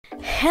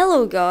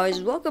Hello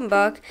guys, welcome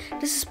back.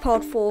 This is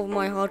part 4 of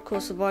my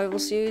hardcore survival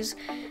series,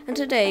 and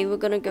today we're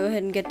gonna go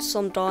ahead and get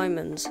some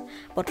diamonds.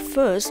 But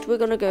first, we're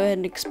gonna go ahead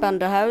and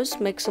expand the house,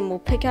 make some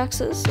more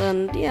pickaxes,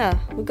 and yeah,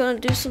 we're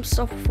gonna do some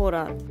stuff before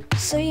that.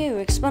 So yeah,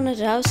 we expanded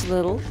the house a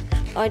little.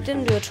 I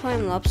didn't do a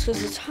time lapse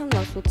because the time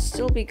lapse would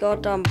still be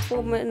goddamn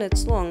 4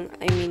 minutes long.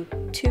 I mean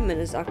 2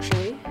 minutes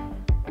actually,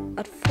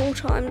 at 4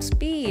 times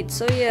speed.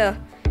 So yeah,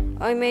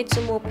 I made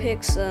some more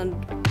picks and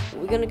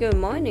we're gonna go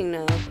mining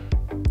now.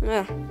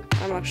 Yeah,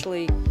 I'm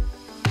actually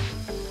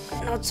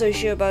not so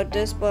sure about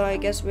this, but I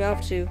guess we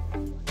have to.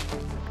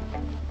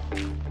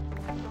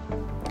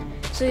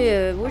 So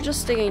yeah, we're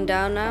just digging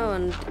down now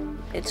and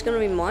it's gonna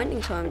be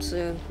mining time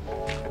soon.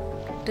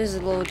 There's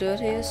a lot of dirt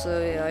here,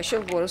 so yeah, I should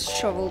have brought a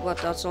shovel, but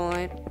that's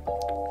alright.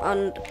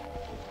 And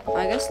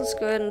I guess let's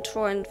go ahead and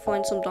try and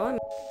find some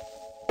diamonds.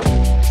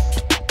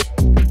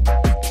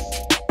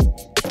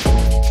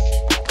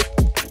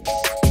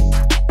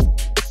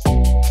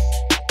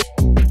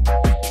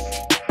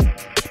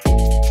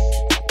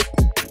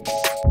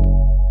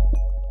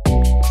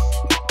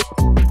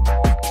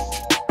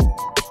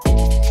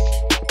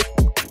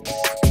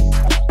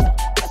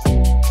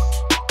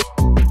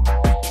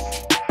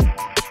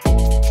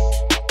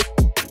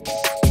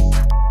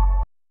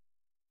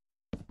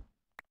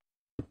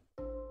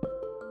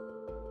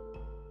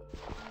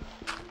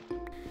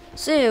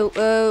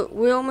 So,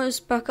 we're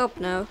almost back up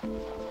now.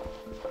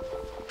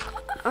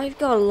 I've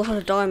got a lot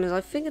of diamonds.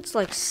 I think it's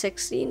like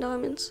 16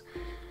 diamonds.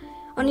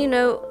 And you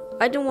know,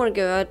 I don't want to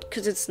go out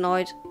because it's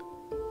night.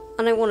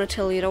 And I want to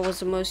tell you that was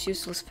the most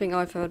useless thing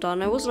I've ever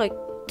done. I was like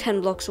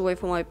 10 blocks away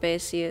from my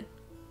base here.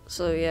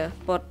 So yeah,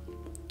 but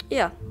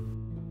yeah.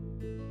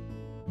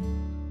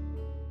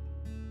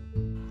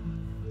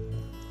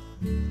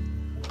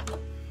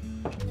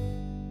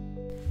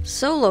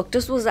 So look,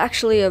 this was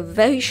actually a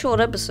very short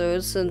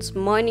episode since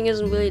mining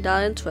isn't really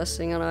that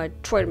interesting and I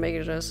try to make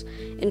it as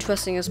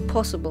interesting as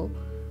possible.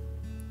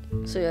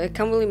 So yeah, I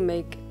can't really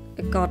make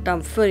a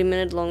goddamn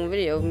 30-minute long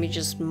video of me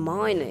just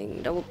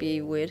mining. That would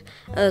be weird.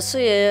 So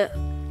yeah,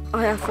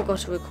 I forgot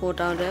to record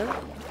down there.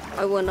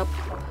 I went up,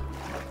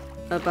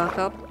 back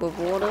up with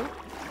water.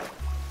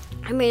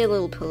 I made a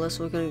little pillar,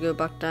 so we're gonna go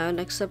back down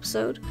next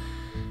episode.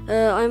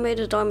 I made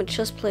a diamond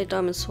chestplate,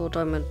 diamond sword,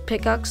 diamond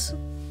pickaxe.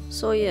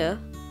 So yeah.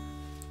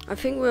 I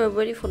think we're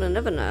ready for the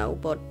nether now,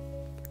 but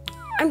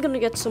I'm gonna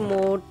get some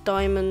more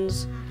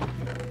diamonds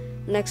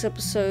next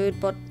episode,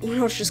 but we're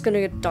not just gonna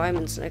get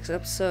diamonds next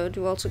episode,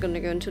 we're also gonna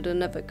go into the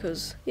nether,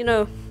 because, you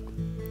know,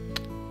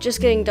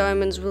 just getting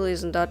diamonds really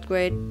isn't that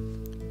great.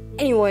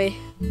 Anyway,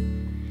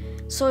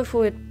 sorry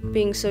for it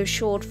being so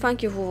short,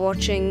 thank you for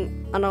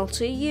watching, and I'll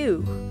see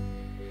you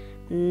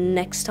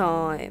next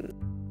time.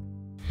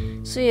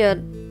 So yeah,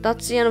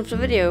 that's the end of the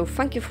video,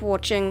 thank you for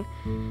watching,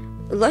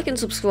 like and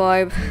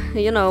subscribe,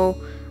 you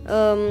know.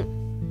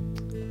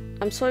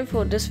 I'm sorry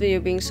for this video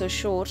being so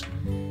short.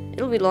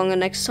 It'll be longer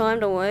next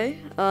time, don't worry.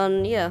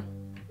 And yeah,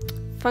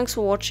 thanks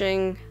for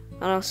watching,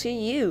 and I'll see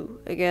you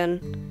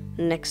again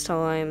next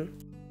time.